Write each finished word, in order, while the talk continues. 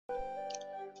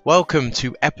Welcome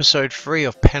to episode 3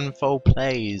 of Penfold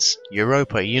Plays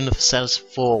Europa Universalis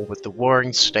 4 with the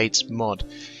Warring States mod.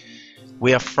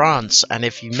 We are France, and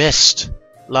if you missed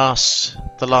the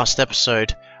last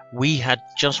episode, we had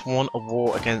just won a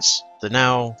war against the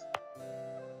now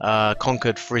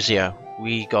conquered Frisia.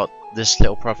 We got this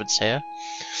little province here,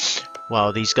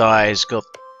 while these guys got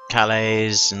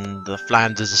Calais and the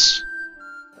Flanders,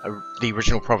 the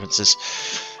original provinces.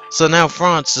 So now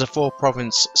France is a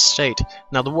 4-province state.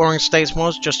 Now the Warring States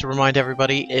mod, just to remind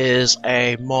everybody, is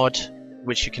a mod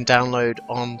which you can download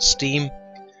on Steam.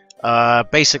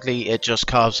 Basically it just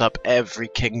carves up every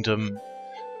kingdom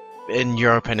in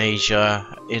Europe and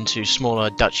Asia into smaller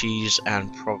duchies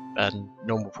and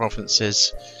normal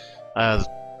provinces.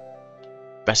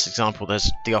 Best example,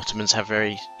 there's the Ottomans have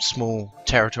very small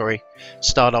territory to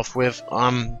start off with.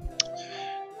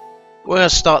 We're going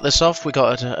to start this off. We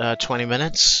got 20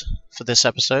 minutes for this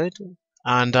episode,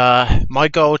 and my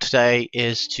goal today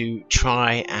is to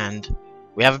try and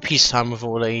we have a peacetime with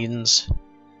Orleans.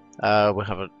 We'll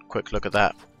have a quick look at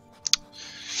that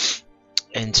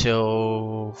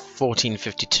until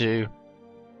 1452.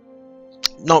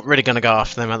 Not really going to go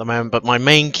after them at the moment, but my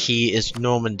main key is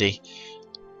Normandy.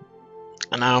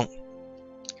 And now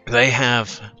they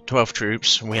have 12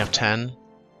 troops and we have 10,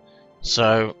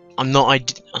 so I'm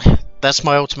not. That's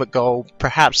my ultimate goal.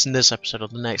 Perhaps in this episode or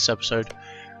the next episode,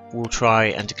 we'll try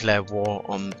and declare war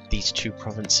on these two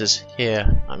provinces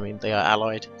here. I mean, they are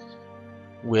allied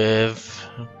with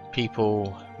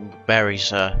people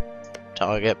Barry's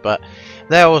target, but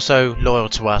they're also loyal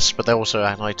to us. But they're also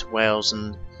allied to Wales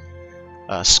and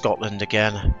Scotland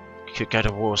again. Could go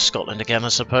to war with Scotland again, I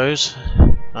suppose.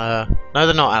 No,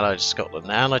 they're not allied to Scotland.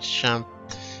 They're allied to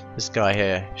this guy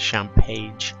here,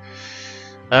 Champagne.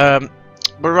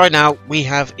 But right now we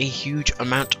have a huge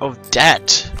amount of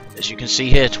debt, as you can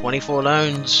see here, 24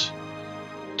 loans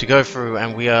to go through,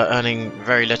 and we are earning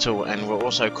very little, and we're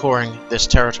also coring this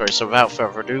territory. So without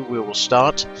further ado, we will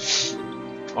start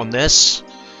on this.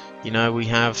 You know, we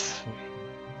have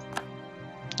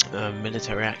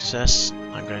military access.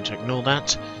 I'm going to ignore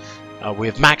that. We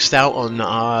have maxed out on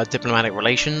our diplomatic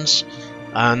relations,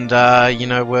 and you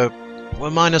know, we're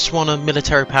 -1 on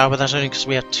military power, but that's only because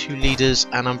we have 2 leaders,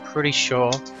 and I'm pretty sure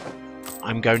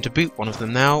I'm going to boot one of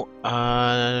them now.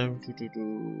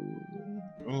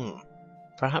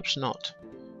 Perhaps not.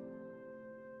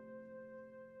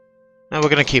 No, we're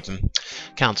going to keep him.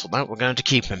 Cancel that. We're going to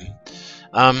keep him.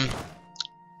 Our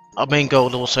main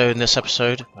goal also in this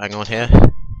episode, hang on here,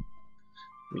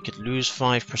 we could lose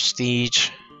 5 prestige,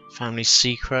 family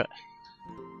secret,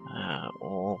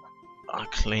 or our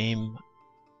claim.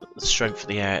 The strength of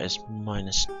the air is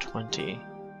 -20.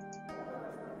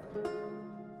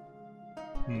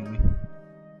 You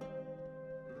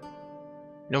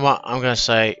know what? I'm gonna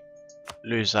say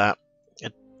lose that.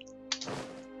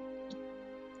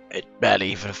 It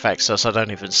barely even affects us. I don't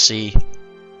even see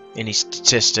any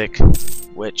statistic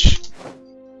which,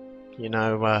 you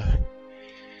know,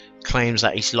 claims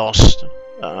that he's lost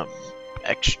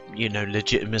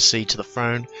legitimacy to the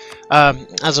throne.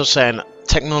 As I was saying,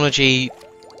 technology.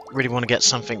 Really want to get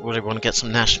something. Really want to get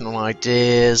some national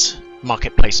ideas,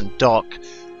 marketplace and dock,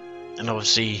 and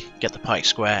obviously get the Pike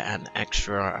Square and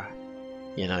extra,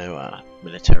 you know,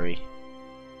 military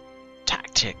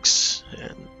tactics,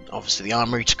 and obviously the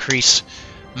armory to increase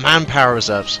manpower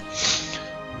reserves.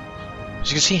 As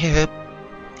you can see here,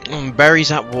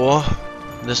 Berry's at war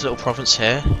in this little province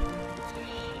here.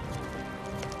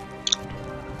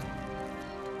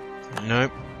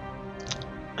 Nope,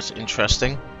 that's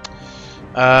interesting.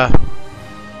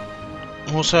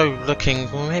 Also looking,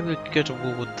 well, maybe we could go to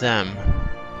war with them.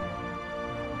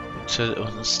 It's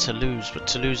Toulouse, but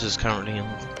Toulouse is currently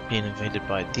being invaded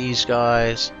by these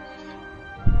guys.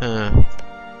 You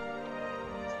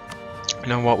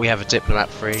know what? We have a diplomat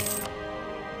free.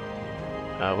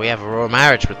 We have a royal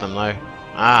marriage with them, though.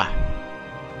 Ah,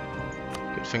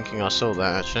 good thinking. I saw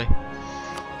that actually.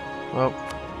 Well,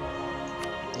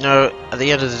 no. At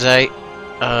the end of the day,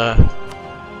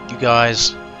 you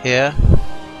guys here,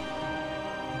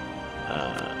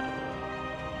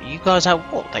 you guys at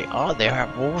war? They're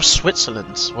at war with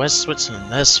Switzerland. Where's Switzerland?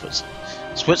 There's Switzerland.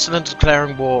 Switzerland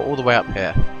declaring war all the way up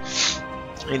here.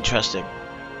 Interesting.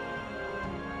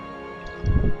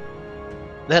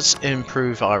 Let's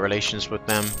improve our relations with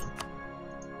them.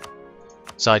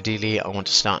 So ideally I want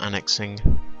to start annexing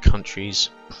countries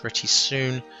pretty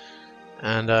soon,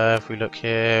 and if we look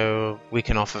here, we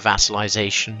can offer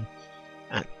vassalization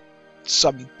at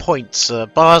some points.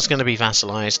 Bar's going to be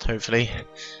vassalized, hopefully.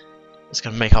 It's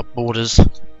going to make our borders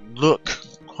look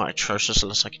quite atrocious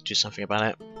unless I can do something about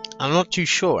it. I'm not too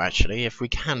sure actually if we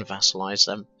can vassalize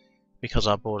them because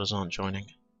our borders aren't joining.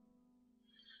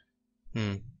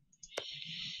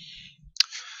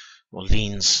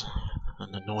 Orleans,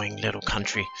 an annoying little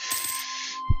country.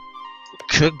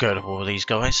 Could go to war with these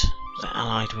guys. They're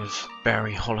allied with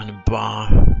Berry, Holland and Bar.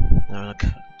 They're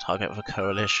the target of a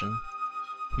coalition.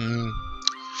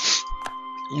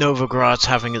 Novograd's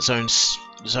having its own,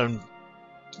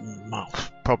 well,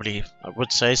 probably I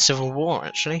would say civil war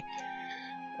actually.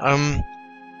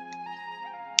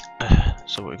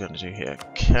 So what we're going to do here?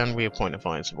 Can we appoint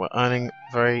advisor? We're earning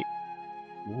very.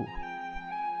 Ooh.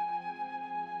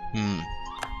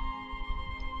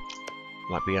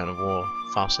 Might be out of war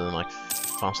faster than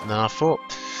I thought.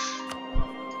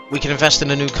 We can invest in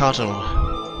a new cardinal.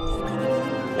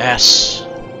 Yes,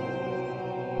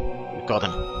 we've got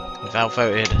them. We've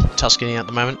outvoted Tuscany at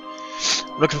the moment.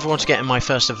 Looking forward to getting my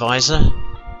first advisor.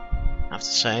 I have to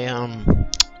say,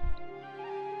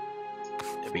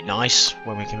 it'd be nice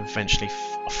when we can eventually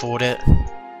afford it.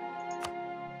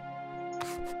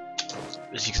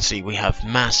 As you can see, we have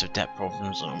massive debt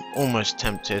problems. I'm almost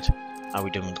tempted. How are we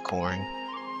doing with the coring?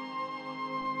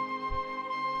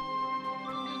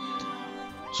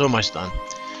 It's almost done.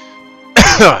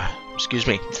 Excuse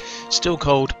me. Still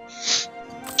cold.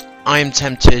 I am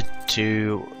tempted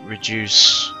to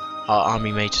reduce our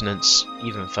army maintenance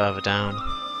even further down.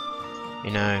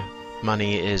 You know,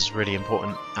 money is really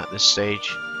important at this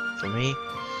stage for me.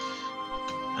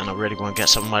 And I really want to get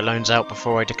some of my loans out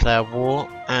before I declare war.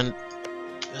 And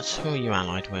who are you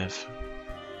allied with?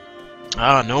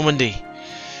 Ah, Normandy.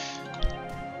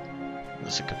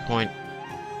 That's a good point.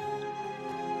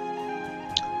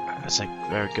 That's a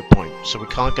very good point. So we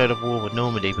can't go to war with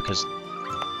Normandy because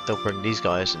they'll bring these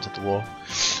guys into the war.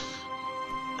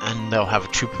 And they'll have a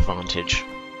troop advantage.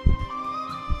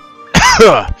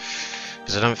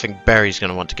 Because I don't think Berry's going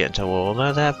to want to get into war.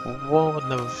 Although they have war with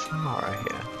Navarra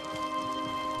here.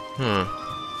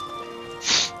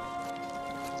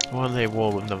 Why are they at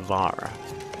war with Navarra?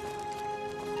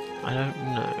 I don't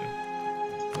know.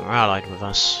 They're allied with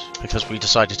us because we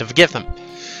decided to forgive them.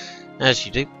 As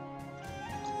you do.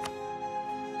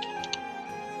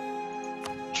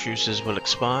 Truces will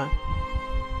expire.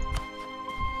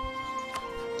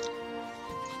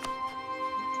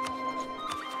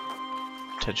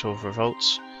 Potential of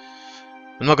revolts.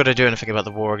 I'm not going to do anything about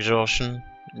the war exhaustion.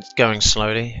 It's going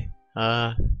slowly.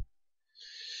 No.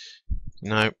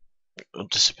 It'll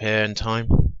disappear in time.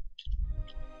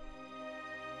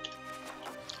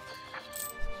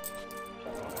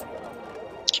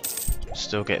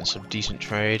 Still getting some decent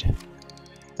trade.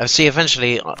 See,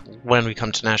 eventually, when we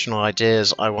come to national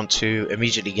ideas, I want to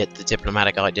immediately get the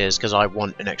diplomatic ideas because I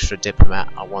want an extra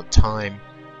diplomat. I want time.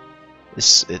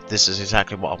 This is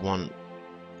exactly what I want.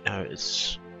 You know,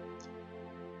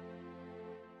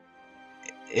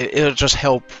 it'll just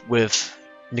help with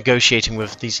negotiating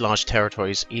with these large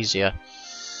territories easier.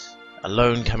 A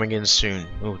loan coming in soon.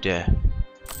 Oh dear.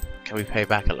 Can we pay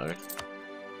back a loan?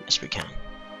 Yes, we can.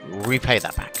 We'll repay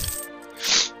that back.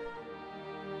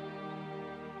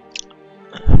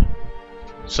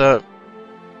 So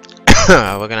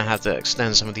we're gonna have to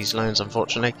extend some of these loans,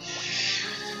 unfortunately.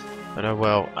 But oh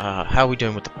well. How are we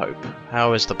doing with the Pope?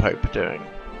 How is the Pope doing?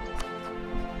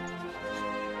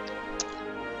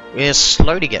 We're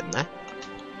slowly getting there.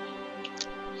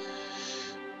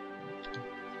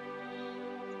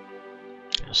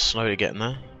 Slowly getting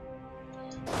there.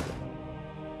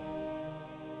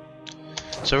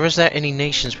 So is there any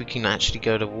nations we can actually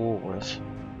go to war with?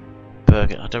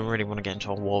 I don't really want to get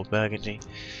into a war with Burgundy.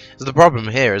 The problem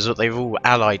here is that they've all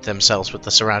allied themselves with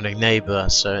the surrounding neighbour,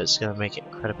 so it's going to make it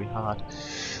incredibly hard.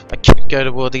 I could go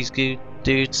to war with these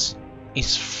dudes.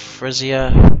 East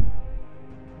Frisia.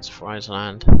 It's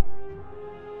Friesland.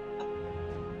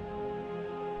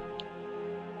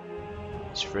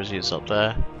 East Frisia's up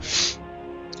there.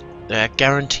 They're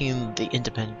guaranteeing the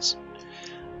independence.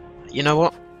 You know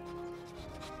what?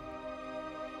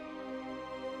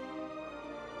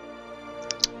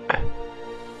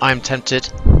 I'm tempted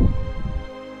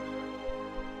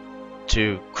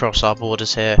to cross our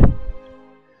borders here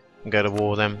and go to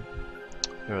war with them.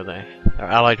 Who are they? They're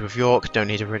allied with York, don't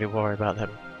need to really worry about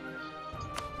them.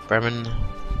 Bremen,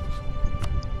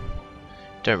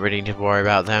 don't really need to worry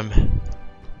about them.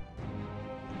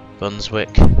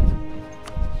 Brunswick.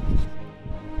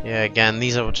 Yeah, again,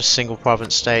 these are just single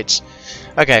province states.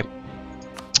 Okay.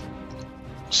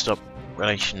 Stop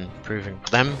relation improving for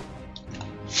them.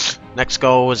 Next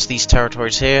goal is these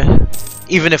territories here.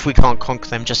 Even if we can't conquer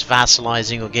them, just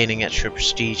vassalizing or gaining extra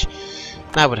prestige,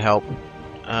 that would help.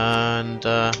 And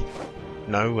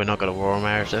no, we're not going to war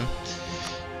marriage them.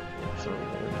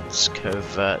 Let's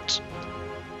covert.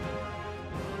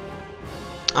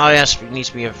 Oh yes, we need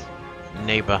to be a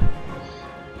neighbour.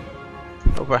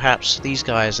 Or perhaps these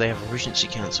guys, they have a Regency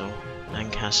Council.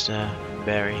 Lancaster,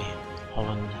 Berry,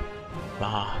 Holland,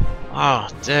 Bar. Ah,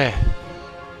 oh, dear.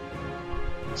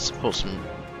 Support some.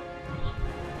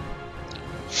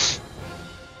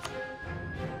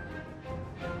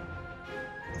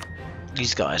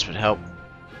 These guys would help.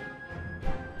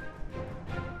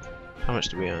 How much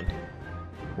do we earn?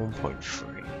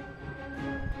 1.3.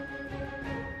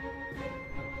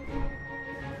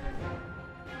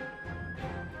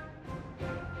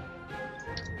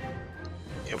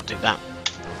 Yeah, we'll do that.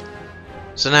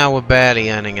 So now we're barely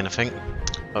earning anything,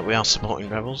 but we are supporting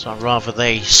rebels. I'd rather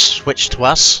they switch to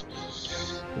us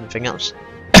than anything else.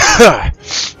 I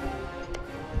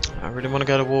really want to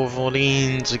go to war with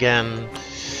Orleans again.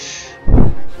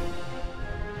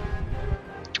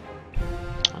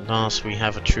 Last we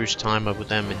have a truce timer with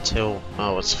them until,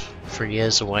 oh, it's 3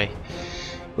 years away,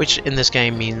 which in this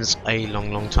game means a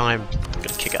long time. I'm gonna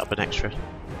kick it up an extra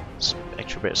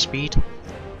bit of speed.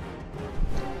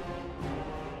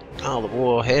 Oh, the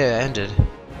war here ended.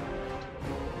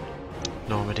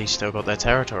 Normandy still got their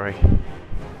territory.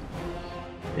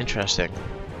 Interesting.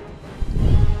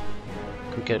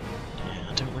 Could get. Yeah,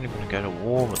 I don't really want to go to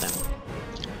war with them.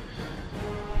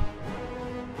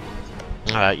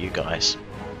 How about you guys?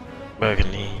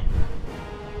 Burgundy.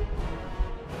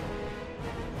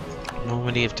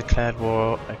 Normandy have declared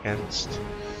war against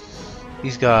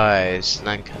these guys.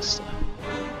 Lancaster.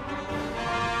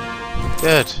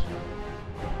 Good.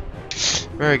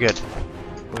 Very good.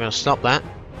 We're going to stop that.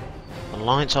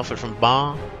 Alliance offered from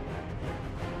Bar.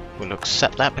 We'll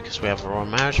accept that because we have a royal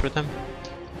marriage with them.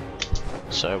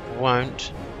 So it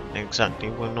won't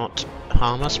exactly, will not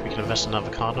harm us. We can invest in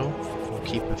another cardinal. We'll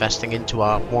keep investing into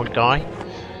our one guy.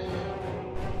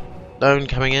 Loan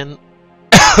coming in.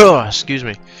 Oh, excuse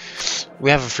me. We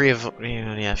have a free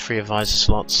advisor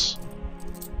slots.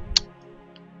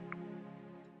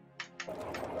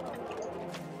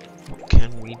 What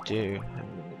can we do? How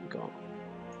many have we got?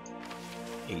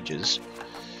 Ages.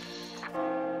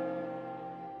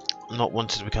 Not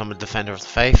wanted to become a defender of the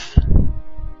faith.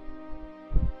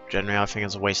 Generally, I think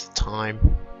it's a waste of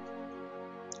time.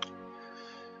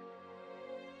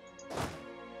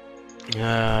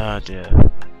 Ah, dear.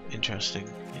 Interesting,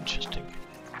 interesting.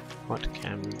 What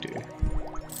can we do?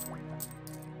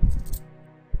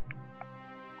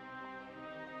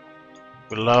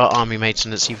 We'll lower army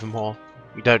maintenance even more.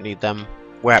 We don't need them.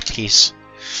 We're at peace.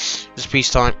 It's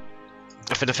peacetime.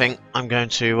 If anything, I'm going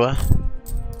to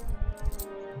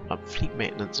up fleet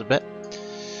maintenance a bit.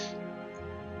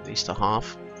 At least a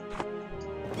half.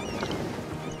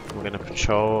 We're going to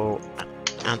patrol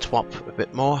Antwerp a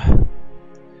bit more.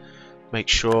 Make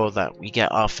sure that we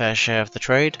get our fair share of the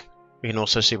trade. We can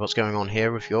also see what's going on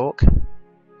here with York,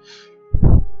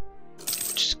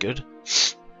 which is good.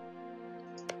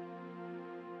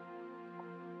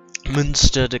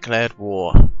 Munster declared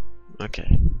war.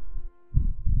 Okay.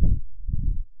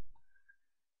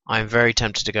 I'm very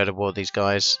tempted to go to war with these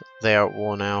guys. They are at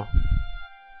war now.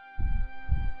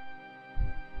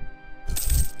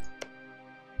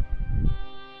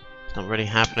 It's not really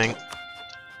happening.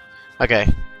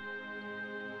 Okay.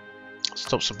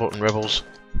 Stop supporting rebels.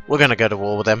 We're gonna go to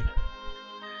war with them.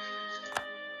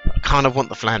 I kind of want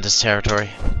the Flanders territory.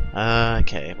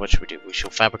 Okay, what should we do? We shall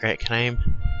fabricate a claim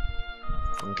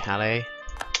from Calais.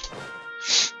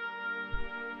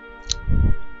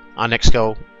 Our next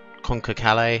goal: conquer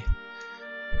Calais.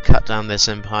 Cut down this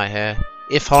empire here.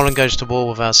 If Holland goes to war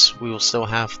with us, we will still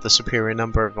have the superior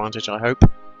number advantage, I hope,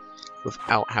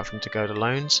 without having to go to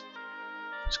loans.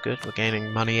 It's good. We're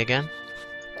gaining money again.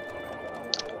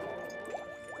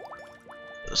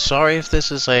 Sorry if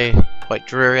this is a quite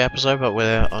dreary episode, but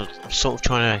I'm sort of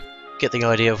trying to get the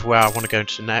idea of where I want to go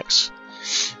to next,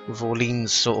 with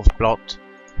Orleans sort of blocked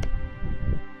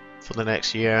for the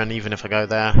next year, and even if I go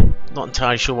there, not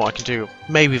entirely sure what I can do.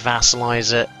 Maybe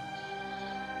vassalize it.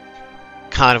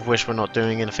 Kind of wish we're not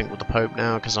doing anything with the Pope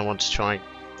now, because I want to try and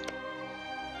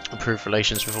improve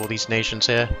relations with all these nations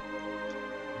here,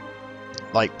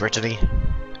 like Brittany.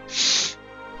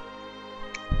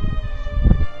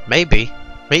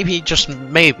 Maybe, just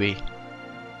maybe,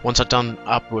 once I've done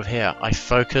up with here, I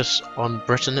focus on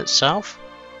Britain itself.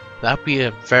 That'd be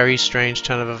a very strange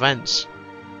turn of events.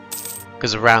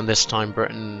 Because around this time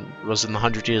Britain was in the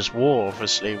 100 Years' War,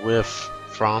 obviously, with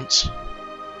France.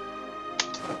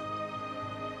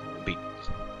 It'd be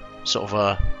sort of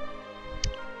a,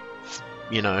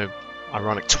 you know,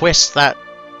 ironic twist that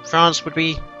France would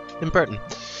be in Britain.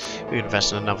 We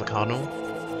invest in another cardinal.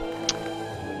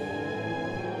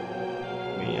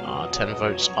 We about 10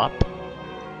 votes up.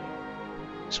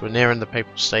 So we're nearing the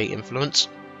Papal State influence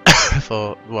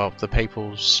for, well, the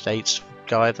Papal States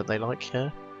guy that they like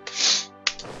here,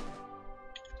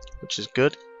 which is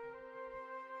good.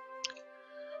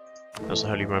 That's the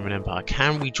Holy Roman Empire.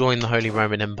 Can we join the Holy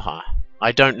Roman Empire?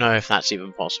 I don't know if that's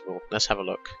even possible. Let's have a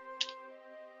look.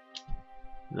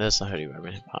 There's the Holy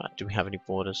Roman Empire. Do we have any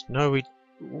borders? No, we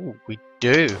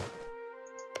do.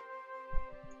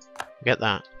 Get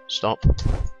that. Stop.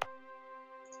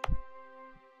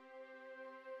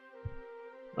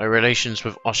 My relations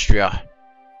with Austria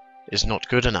is not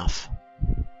good enough.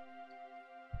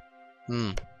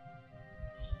 How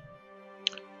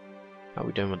are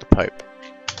we doing with the Pope?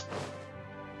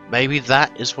 Maybe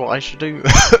that is what I should do.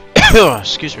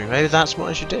 Excuse me, maybe that's what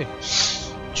I should do.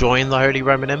 Join the Holy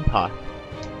Roman Empire.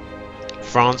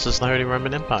 France as the Holy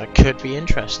Roman Empire. Could be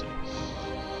interesting.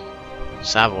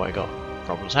 Savoy got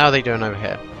problems. How are they doing over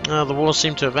here? The wars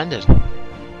seem to have ended.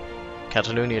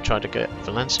 Catalonia tried to get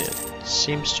Valencia.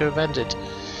 Seems to have ended.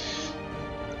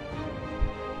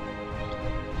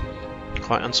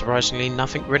 Quite unsurprisingly,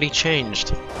 nothing really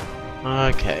changed.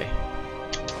 Okay.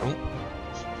 Oh.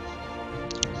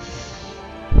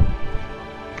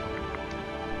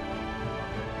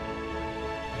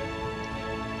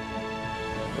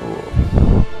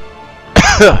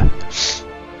 I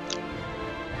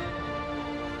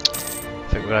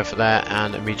think we'll go for that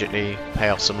and immediately pay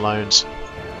off some loans.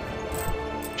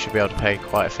 Should be able to pay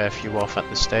quite a fair few off at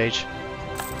this stage.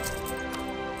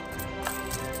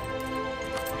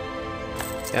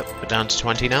 Yep, we're down to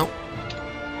 20 now.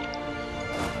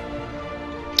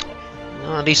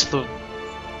 Well, at least the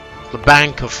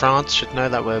Bank of France should know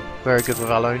that we're very good with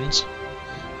our loans.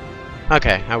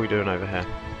 Okay, how are we doing over here?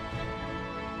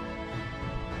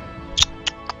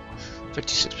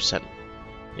 56%.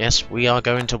 Yes, we are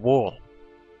going to war.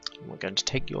 We're going to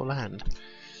take your land.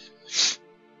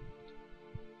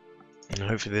 And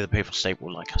hopefully the Papal State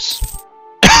will like us.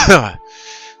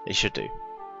 They should do.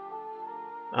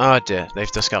 Oh dear, they've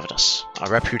discovered us.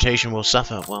 Our reputation will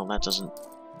suffer. Well, that doesn't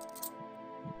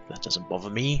bother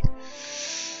me.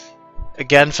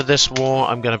 Again, for this war,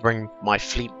 I'm going to bring my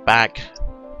fleet back.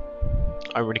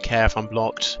 I don't really care if I'm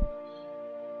blocked,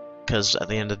 because at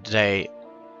the end of the day,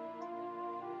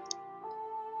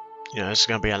 you know, it's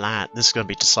going to be a land. This is going to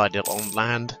be decided on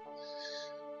land,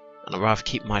 and I'd rather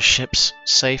keep my ships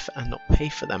safe and not pay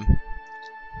for them.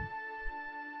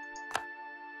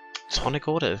 Tonic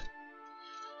Order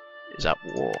is at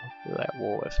war. Who are they at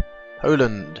war with?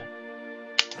 Poland.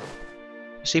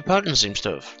 You see, Poland seems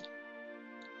to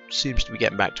be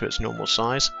getting back to its normal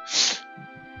size.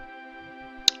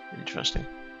 Interesting.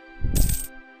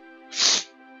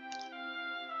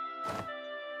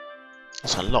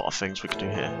 There's a lot of things we can do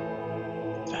here.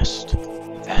 Invest.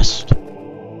 Invest.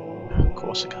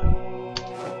 Corsica.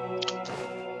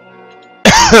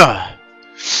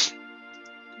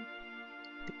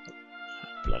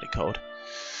 Bloody cold.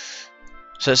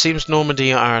 So it seems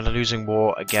Normandy are losing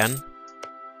war again.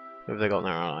 Who have they got in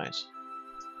their allies?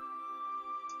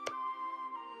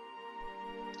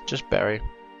 Just Berry.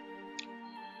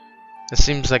 It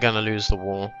seems they're going to lose the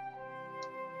war.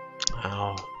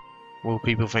 Oh. Will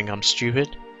people think I'm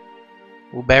stupid?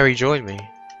 Will Berry join me?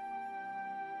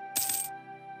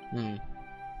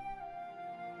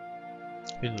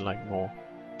 Who'd like more?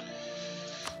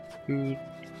 Who?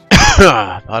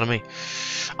 Pardon me.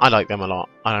 I like them a lot.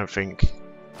 I don't think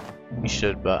we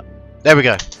should, but there we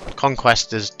go.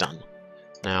 Conquest is done.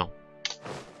 Now,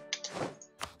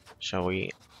 shall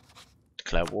we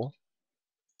declare war?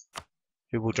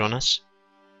 Who will join us?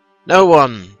 No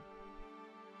one!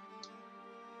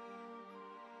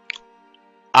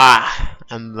 Ah!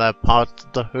 And they're part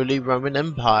of the Holy Roman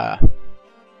Empire.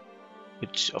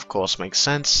 Which, of course, makes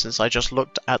sense, since I just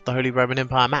looked at the Holy Roman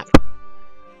Empire map.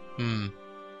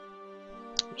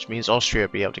 Which means Austria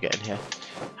will be able to get in here.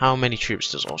 How many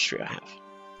troops does Austria have?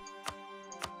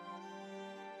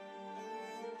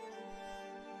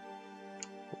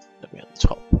 Let me at the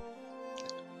top.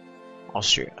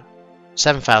 Austria.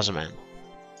 7,000 men.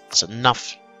 It's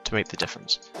enough to make the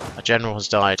difference. A general has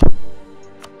died.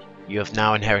 You have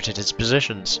now inherited his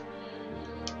positions.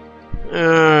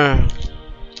 Tell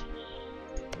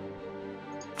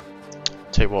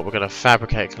you what, we're going to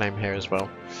fabricate a claim here as well.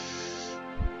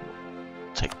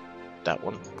 Take that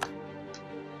one.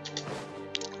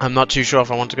 I'm not too sure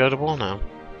if I want to go to war now.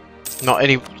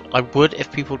 I would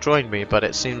if people joined me, but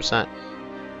it seems that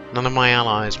none of my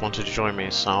allies wanted to join me,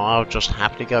 so I'll just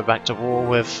happily go back to war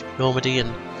with Normandy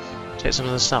and take some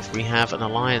of the stuff. We have an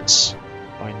alliance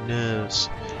by nerves.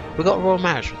 We got a royal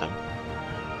marriage with them.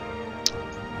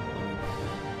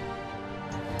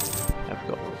 Yeah, we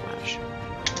got a royal marriage.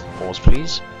 wars,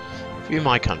 please. View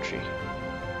my country.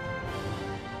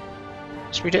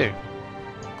 Yes, we do.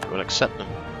 We'll accept them.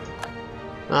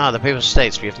 Ah, the Papal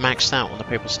States. We have maxed out on the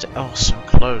Papal State. Oh, so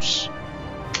close.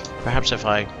 Perhaps if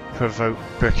I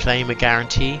proclaim a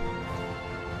guarantee,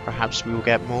 perhaps we will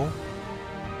get more.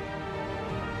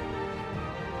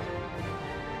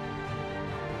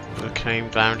 Proclaim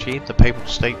guarantee, the Papal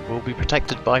State will be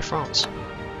protected by France.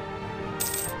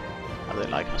 How they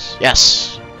like us.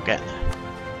 Yes! We're getting there.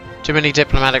 Too many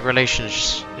diplomatic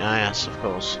relations. Ah, yes, of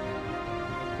course.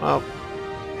 Well,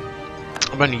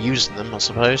 I'm only using them, I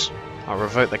suppose. I'll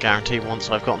revoke the guarantee once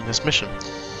I've gotten this mission.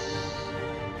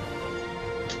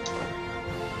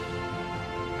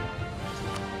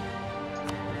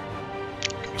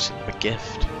 Can we send them a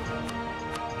gift? The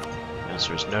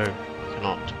answer is no, we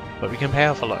cannot. But we can pay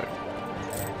off a loan.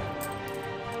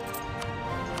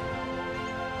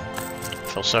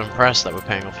 I feel so impressed that we're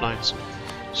paying off loans.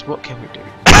 So what can we do?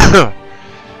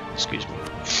 Excuse me.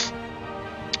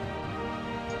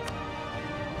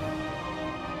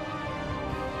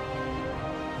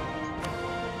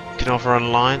 We can offer an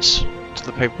alliance to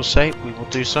the Papal State. We will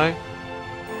do so.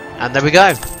 And there we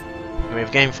go. We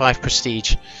have gained 5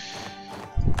 prestige.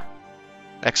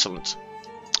 Excellent.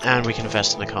 And we can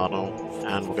invest in the Cardinal.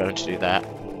 And we're going to do that.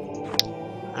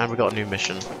 And we got a new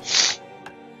mission.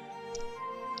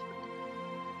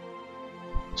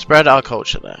 Spread our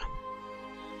culture there.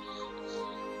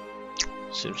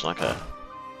 Seems like a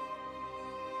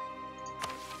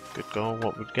good goal.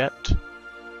 What we'd get?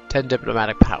 10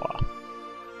 diplomatic power.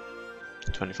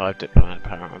 25 diplomatic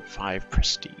power and 5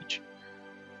 prestige.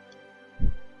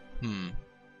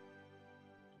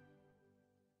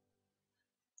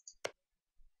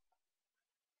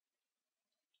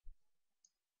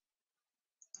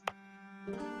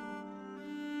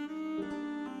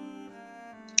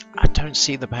 I don't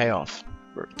see the payoff,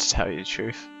 to tell you the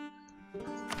truth.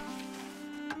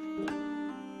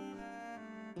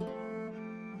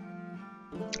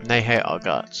 And they hate our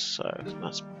guts, so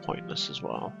that's pointless as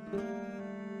well.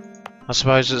 I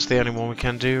suppose it's the only one we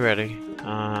can do, really.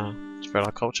 Spread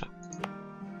our culture.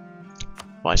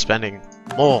 By spending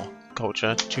more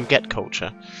culture to get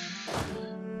culture.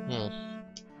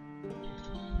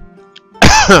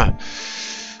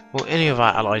 Will any of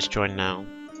our allies join now?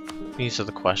 These are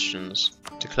the questions.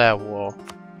 Declare war.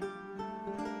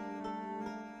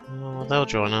 Well, they'll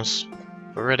join us.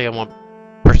 But really I want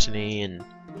Brittany and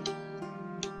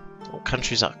all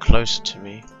countries that are closer to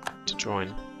me to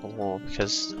join the war,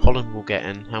 because Holland will get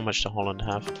in. How much does Holland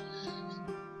have?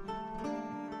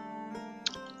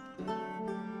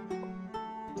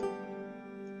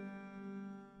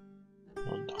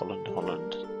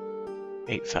 Holland.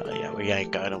 8 fella, yeah, we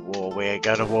ain't going to war. We ain't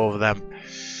going to war with them.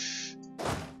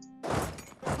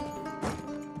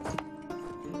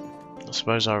 I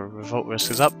suppose our revolt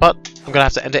risk is up, but I'm gonna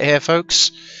have to end it here,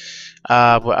 folks.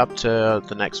 We're up to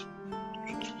the next.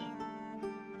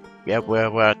 Yeah,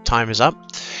 where time is up.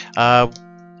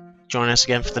 Join us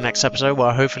again for the next episode,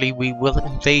 where hopefully we will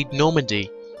invade Normandy,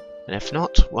 and if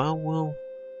not, well,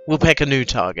 we'll pick a new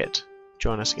target.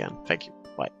 Join us again. Thank you.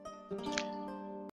 Bye.